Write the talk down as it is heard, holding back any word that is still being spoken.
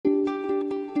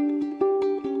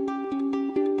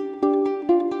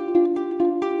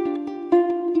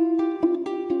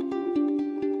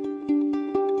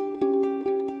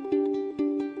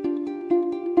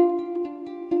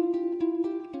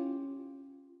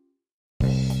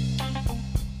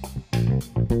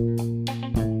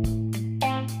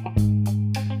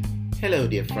Hello,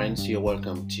 dear friends. You're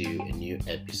welcome to a new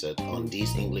episode on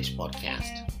this English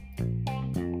podcast.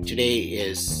 Today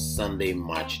is Sunday,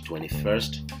 March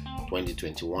 21st,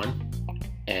 2021,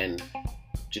 and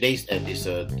today's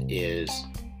episode is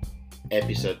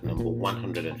episode number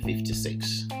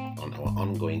 156 on our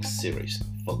ongoing series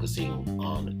focusing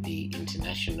on the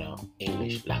International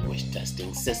English Language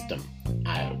Testing System,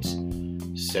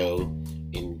 IELTS. So,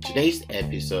 in today's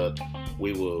episode,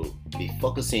 we will be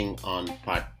focusing on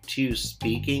part 2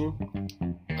 speaking.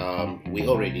 We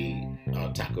already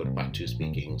tackled part 2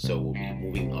 speaking, so we'll be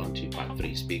moving on to part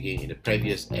 3 speaking. In the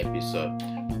previous episode,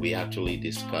 we actually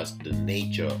discussed the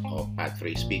nature of part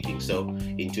 3 speaking. So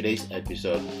in today's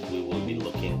episode, we will be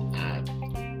looking at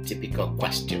typical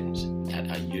questions that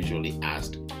are usually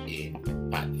asked in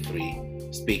part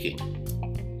 3 speaking.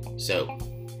 So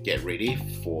get ready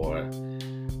for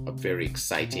a very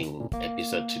exciting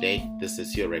episode today. This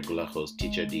is your regular host,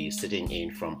 Teacher D, sitting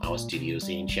in from our studios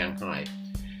in Shanghai.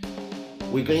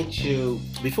 We're going to,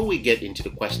 before we get into the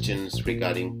questions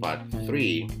regarding part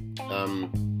 3,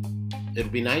 it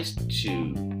would be nice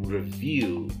to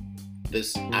review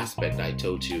this aspect I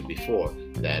told you before,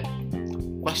 that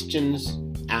questions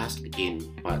asked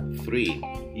in part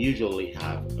 3 usually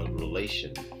have a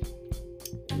relation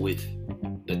with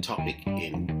the topic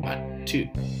in part 2.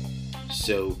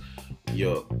 So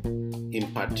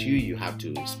in part 2, you have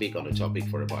to speak on the topic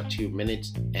for about 2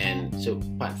 minutes, and so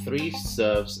part 3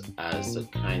 serves as a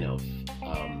kind of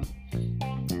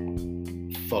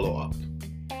follow-up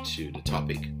to the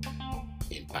topic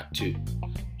in part 2.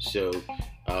 So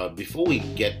before we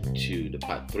get to the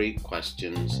part 3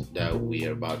 questions that we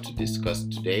are about to discuss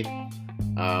today,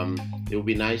 it would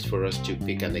be nice for us to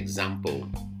pick an example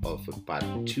of a part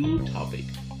 2 topic.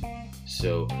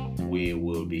 So we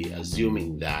will be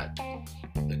assuming that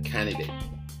the candidate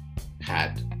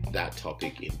had that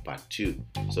topic in part 2.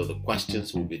 So the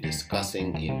questions we'll be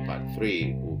discussing in part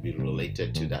 3 will be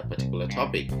related to that particular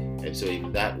topic. And so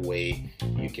in that way,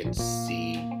 you can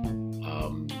see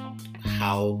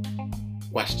how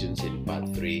questions in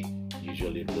part 3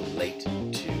 usually relate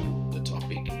to the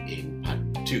topic in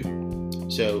part 2.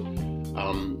 So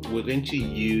we're going to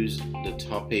use the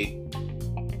topic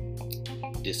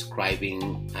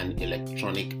describing an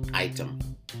electronic item.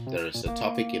 There is a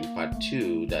topic in part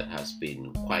 2 that has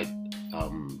been quite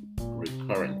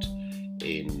recurrent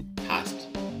in past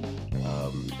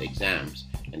exams,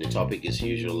 and the topic is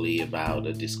usually about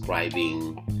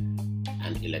describing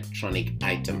an electronic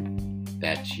item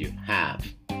that you have.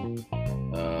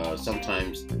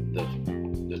 Sometimes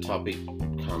the topic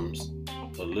comes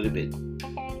a little bit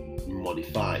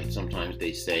modified. Sometimes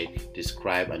they say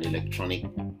describe an electronic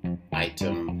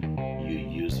item you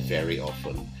use very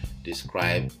often.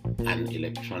 Describe an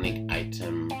electronic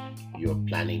item you're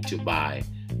planning to buy.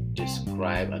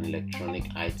 Describe an electronic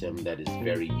item that is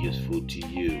very useful to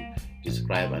you.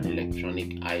 Describe an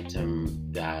electronic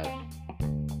item that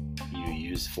you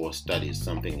use for studies,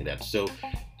 something like that. So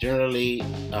generally,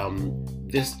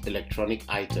 this electronic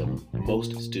item,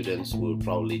 most students will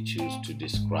probably choose to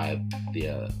describe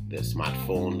their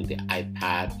smartphone, their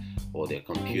iPad, or their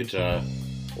computer,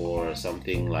 or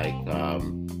something like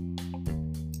an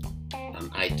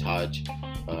iTouch,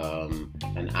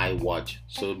 an iWatch.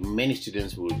 So many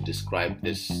students will describe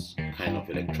this kind of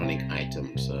electronic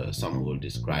items. Some will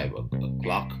describe a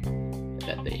clock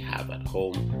that they have at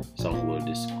home. Some will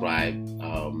describe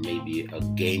maybe a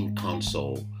game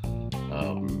console,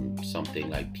 something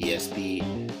like PSP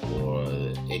or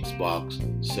Xbox.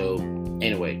 So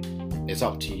anyway, it's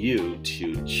up to you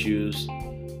to choose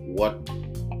what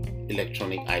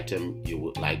electronic item you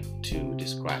would like to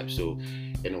describe. So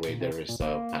anyway, there is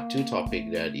a part 2 topic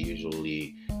that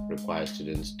usually requires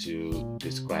students to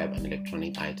describe an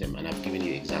electronic item, and I've given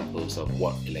you examples of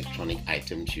what electronic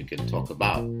items you can talk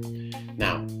about.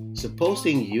 Now,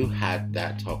 supposing you had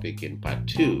that topic in part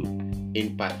 2,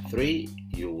 in part 3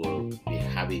 you will be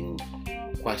having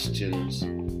questions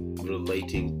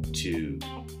relating to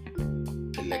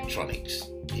electronics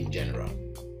in general.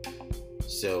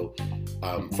 So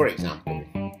for example,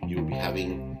 you'll be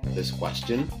having this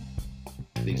question.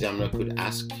 The examiner could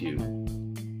ask you,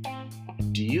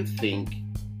 do you think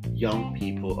young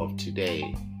people of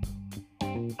today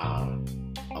are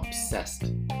obsessed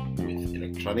with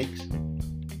electronics?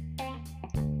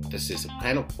 This is a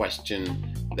kind of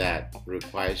question that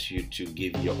requires you to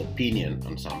give your opinion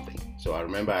on something. So I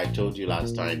remember I told you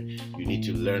last time, you need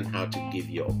to learn how to give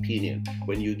your opinion.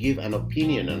 When you give an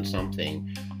opinion on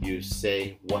something, you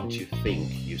say what you think,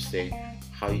 you say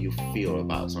how you feel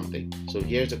about something. So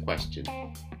here's a question.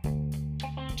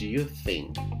 Do you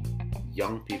think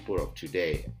young people of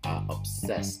today are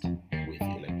obsessed with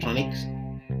electronics? electronics?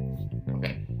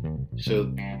 Okay,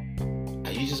 so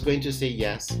are you just going to say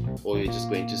yes, or you're just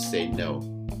going to say no?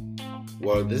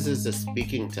 Well, this is a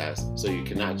speaking test, so you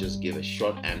cannot just give a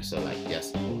short answer like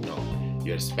yes or no.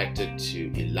 You're expected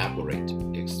to elaborate,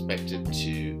 you're expected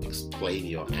to explain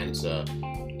your answer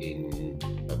in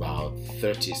about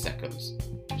 30 seconds.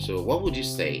 So what would you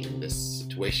say in this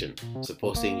situation?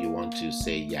 Supposing you want to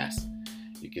say yes,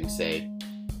 you can say,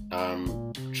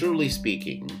 truly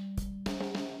speaking,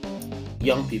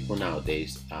 young people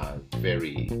nowadays are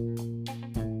very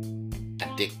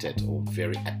addicted or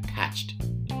very attached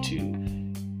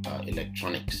to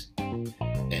electronics,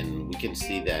 and we can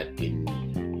see that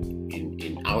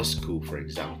in our school, for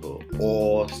example,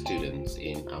 all students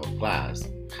in our class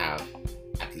have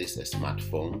at least a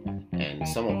smartphone, and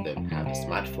some of them have a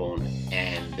smartphone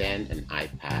and then an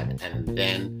iPad and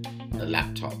then a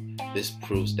laptop. This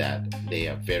proves that they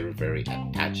are very, very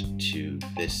attached to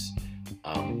this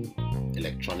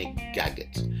electronic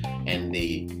gadgets, and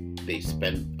they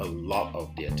spend a lot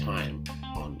of their time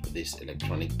on these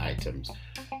electronic items.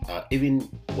 Even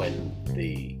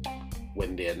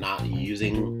when they are not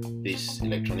using these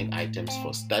electronic items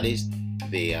for studies,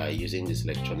 they are using these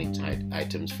electronic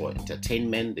items for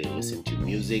entertainment. They listen to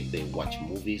music, they watch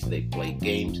movies, they play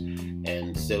games,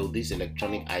 and so these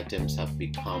electronic items have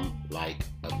become like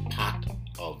a part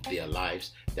of their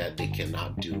lives that they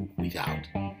cannot do without.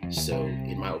 So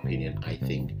in my opinion, I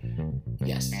think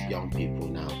yes, young people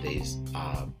nowadays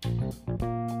are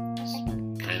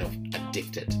kind of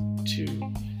addicted to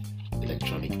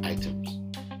electronic items.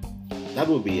 That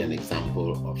would be an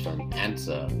example of an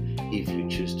answer if you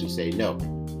choose to say no.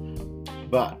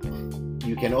 But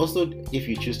you can also, if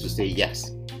you choose to say yes,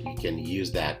 you can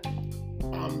use that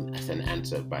as an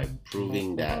answer by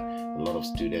proving that a lot of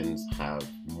students have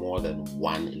more than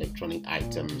one electronic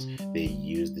items. They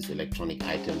use these electronic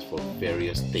items for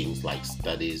various things like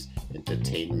studies,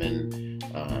 entertainment,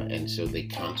 and so they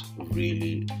can't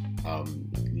really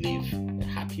live a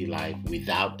happy life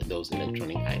without those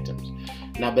electronic items.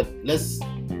 Now, but let's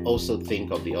also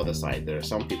think of the other side. There are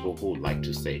some people who would like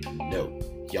to say no,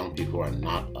 young people are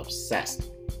not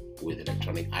obsessed with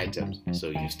electronic items.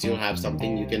 So you still have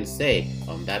something you can say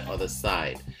on that other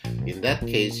side. In that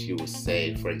case, you would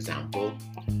say, for example,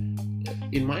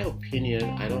 in my opinion,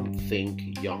 I don't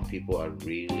think young people are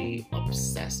really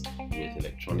obsessed with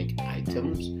electronic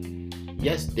items.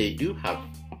 Yes, they do have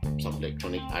some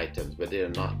electronic items, but they're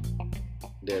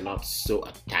not so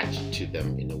attached to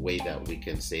them in a way that we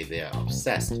can say they are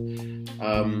obsessed.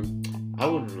 I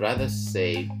would rather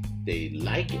say they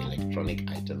like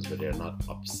electronic items, but they're not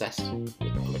obsessed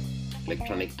with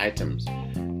electronic items.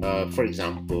 For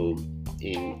example,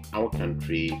 in our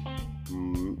country,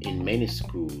 in many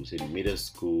schools, in middle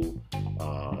school,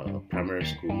 primary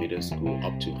school, middle school,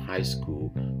 up to high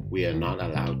school, we are not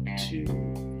allowed to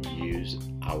use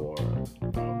our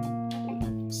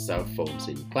cell phones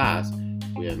in class.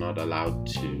 We are not allowed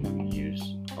to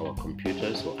use our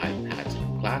computers or iPads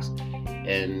in class,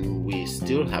 and we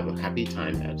still have a happy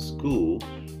time at school.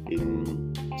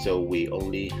 So we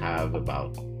only have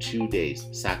about 2 days,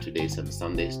 Saturdays and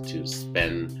Sundays, to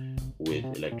spend with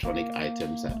electronic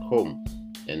items at home,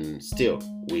 and still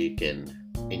we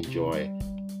can enjoy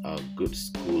a good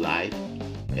school life,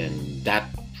 and that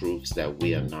proves that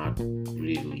we are not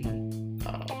really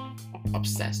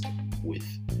obsessed with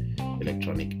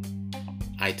electronic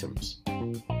items.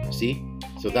 See?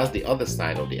 So that's the other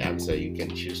side of the answer. You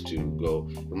can choose to go.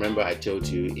 Remember, I told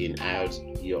you in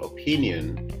IELTS, your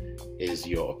opinion is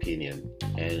your opinion,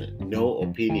 and no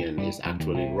opinion is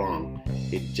actually wrong.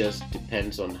 It just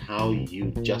depends on how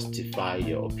you justify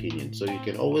your opinion. So you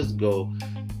can always go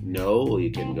no, or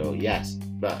you can go yes,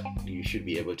 but you should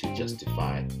be able to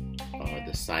justify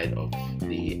the side of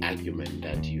the argument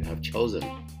that you have chosen.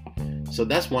 So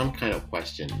that's one kind of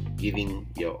question, giving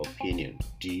your opinion.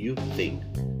 Do you think,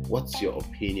 what's your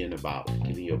opinion about,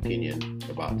 giving your opinion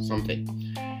about something?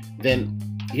 Then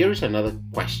here is another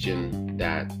question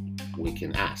that we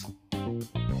can ask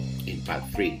in part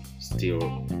 3, still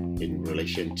in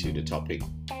relation to the topic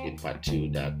in part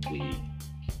 2 that we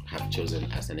have chosen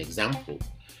as an example.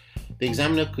 The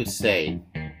examiner could say,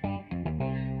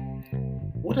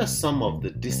 what are some of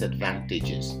the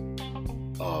disadvantages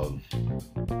of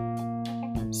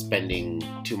spending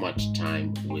too much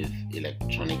time with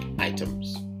electronic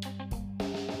items?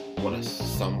 What are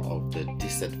some of the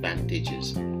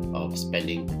disadvantages of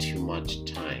spending too much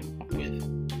time with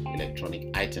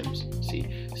electronic items?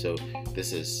 See, so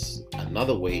this is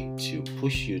another way to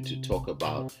push you to talk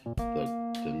about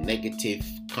the negative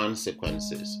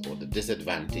consequences or the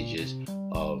disadvantages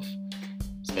of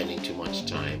spending too much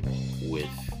time with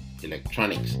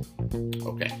electronics.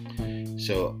 Okay,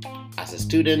 so as a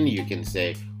student, you can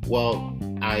say, well,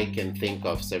 I can think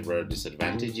of several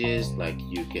disadvantages, like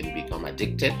you can become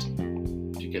addicted.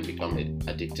 You can become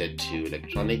addicted to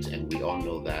electronics, and we all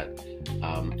know that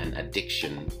an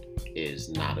addiction is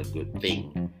not a good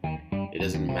thing. It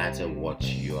doesn't matter what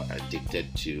you're addicted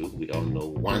to. We all know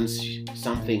once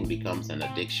something becomes an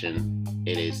addiction,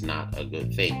 it is not a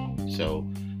good thing. So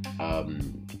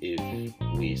if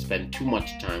we spend too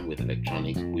much time with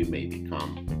electronics, we may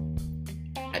become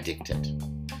addicted.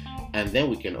 And then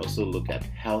we can also look at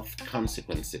health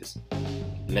consequences.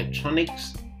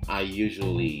 Electronics are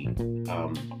usually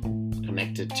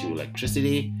connected to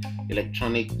electricity.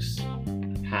 Electronics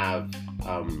have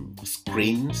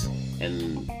screens,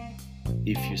 and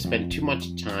if you spend too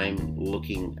much time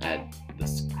looking at the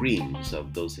screens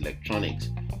of those electronics,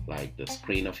 like the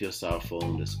screen of your cell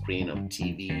phone, the screen of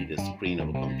TV, the screen of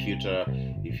a computer,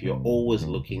 if you're always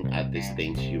looking at these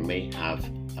things, you may have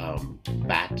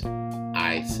bad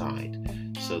eyesight.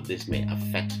 So this may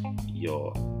affect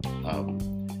your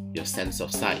sense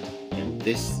of sight, and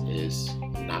this is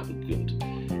not good.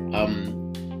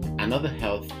 Another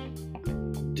health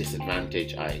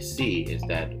disadvantage I see is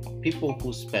that people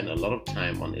who spend a lot of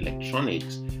time on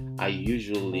electronics are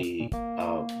usually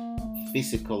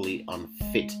physically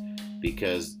unfit,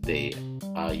 because they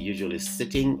are usually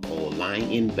sitting or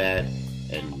lying in bed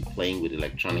and playing with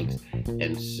electronics,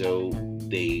 and so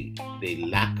they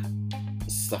lack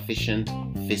sufficient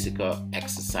physical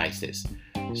exercises.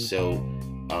 So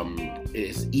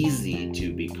it's easy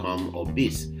to become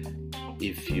obese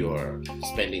if you're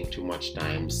spending too much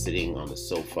time sitting on the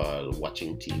sofa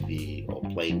watching TV or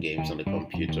playing games on the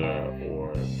computer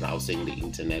or browsing the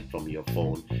internet from your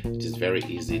phone. It is very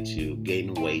easy to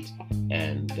gain weight,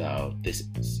 and this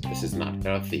is not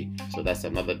healthy. So that's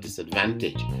another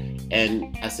disadvantage.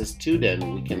 And as a student,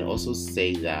 we can also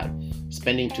say that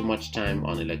spending too much time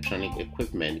on electronic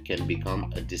equipment can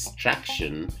become a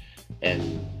distraction,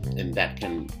 and that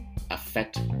can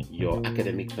affect your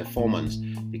academic performance,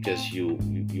 because you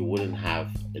wouldn't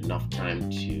have enough time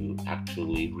to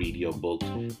actually read your book,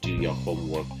 do your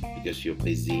homework, because you're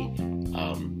busy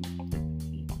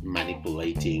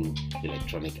manipulating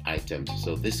electronic items.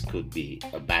 So this could be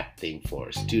a bad thing for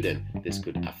a student. This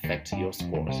could affect your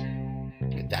scores.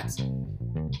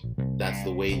 That's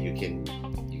the way you can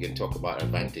talk about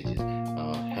advantages.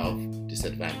 Health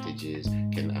disadvantages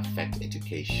can affect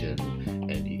education,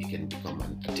 and it can become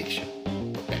an addiction.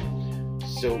 Okay.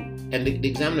 So, and the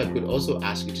examiner could also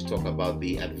ask you to talk about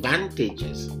the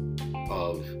advantages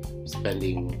of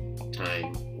spending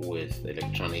time with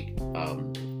electronic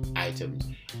items.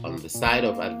 On the side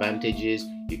of advantages,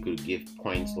 you could give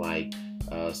points like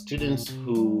students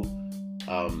who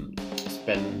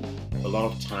spend a lot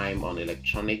of time on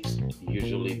electronics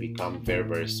usually become very,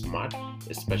 very smart,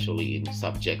 especially in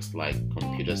subjects like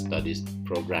computer studies,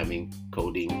 programming,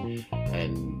 coding,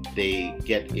 and they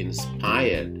get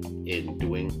inspired in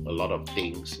doing a lot of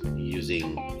things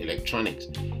using electronics.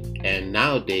 And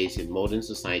nowadays, in modern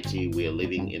society, we are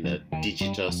living in a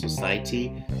digital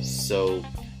society. So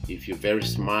if you're very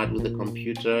smart with the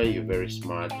computer, you're very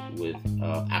smart with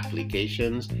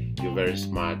applications, you're very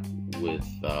smart with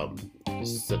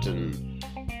certain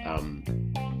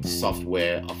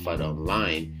software offered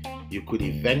online, you could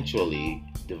eventually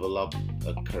develop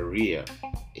a career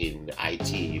in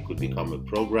IT. You could become a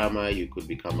programmer, you could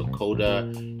become a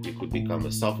coder, you could become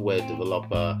a software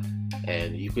developer,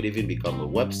 and you could even become a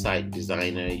website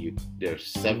designer. There are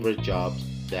several jobs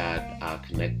that are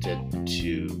connected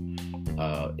to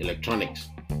electronics.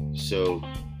 So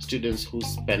students who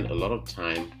spend a lot of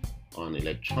time on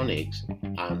electronics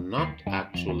are not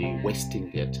actually wasting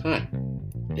their time.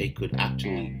 They could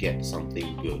actually get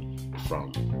something good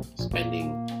from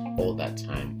spending all that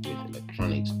time with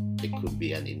electronics. It could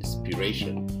be an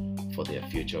inspiration for their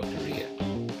future career.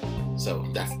 So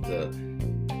that's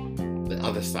the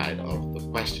other side of the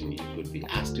question. You could be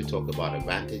asked to talk about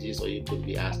advantages, or you could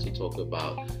be asked to talk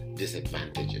about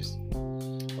disadvantages.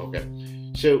 Okay,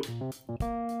 so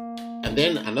and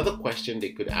then another question they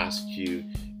could ask you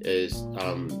is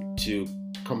to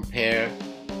compare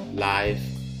life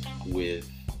with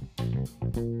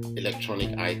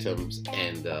electronic items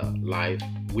and life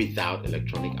without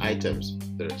electronic items.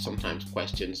 There are sometimes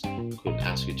questions could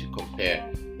ask you to compare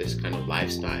this kind of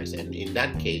lifestyles, and in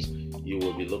that case you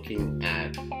will be looking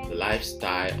at the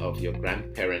lifestyle of your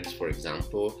grandparents. For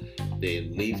example, they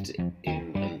lived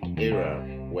in an era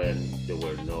when there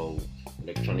were no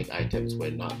electronic items,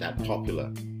 were not that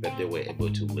popular, but they were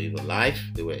able to live a life,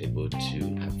 they were able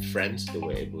to have friends, they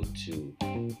were able to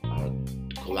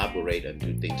collaborate and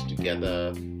do things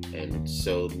together. And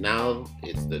so now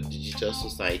it's the digital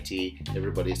society.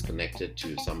 Everybody is connected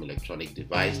to some electronic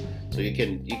device, so you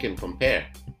can compare.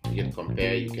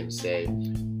 You can say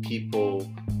people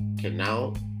can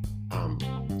now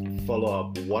follow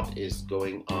up what is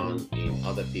going on in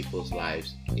other people's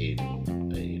lives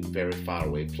in very far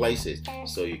away places.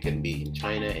 So you can be in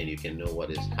China and you can know what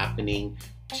is happening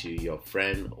to your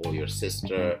friend or your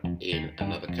sister in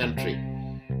another country.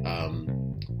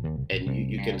 And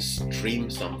you can stream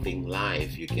something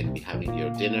live. You can be having your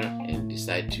dinner and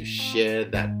decide to share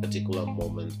that particular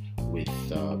moment with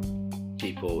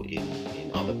people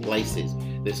in other places.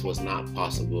 This was not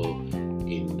possible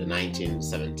in the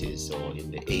 1970s or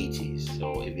in the 80s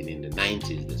or even in the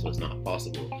 90s. This was not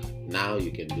possible. Now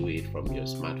you can do it from your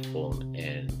smartphone,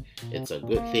 and it's a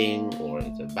good thing or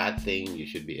it's a bad thing. You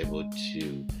should be able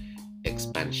to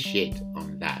expatiate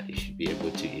on that. You should be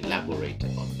able to elaborate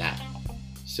on that.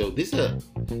 So these are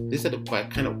the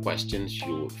kind of questions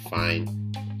you would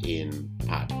find in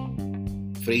part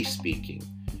 3 speaking.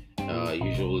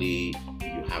 Usually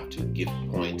you have to give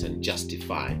points and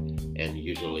justify, and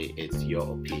usually it's your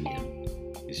opinion.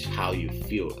 It's how you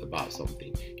feel about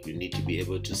something. You need to be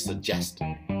able to suggest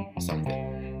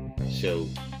something. So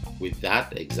with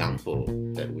that example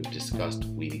that we've discussed,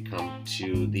 we come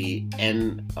to the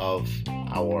end of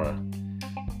our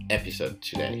episode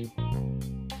today.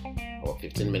 Our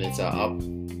 15 minutes are up.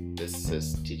 This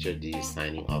is Teacher D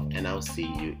signing off, and I'll see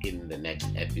you in the next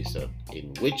episode,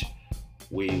 in which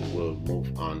we will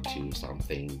move on to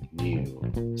something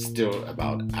new, still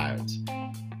about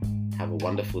IELTS. Have a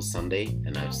wonderful Sunday,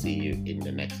 and I'll see you in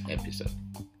the next episode.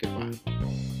 Goodbye.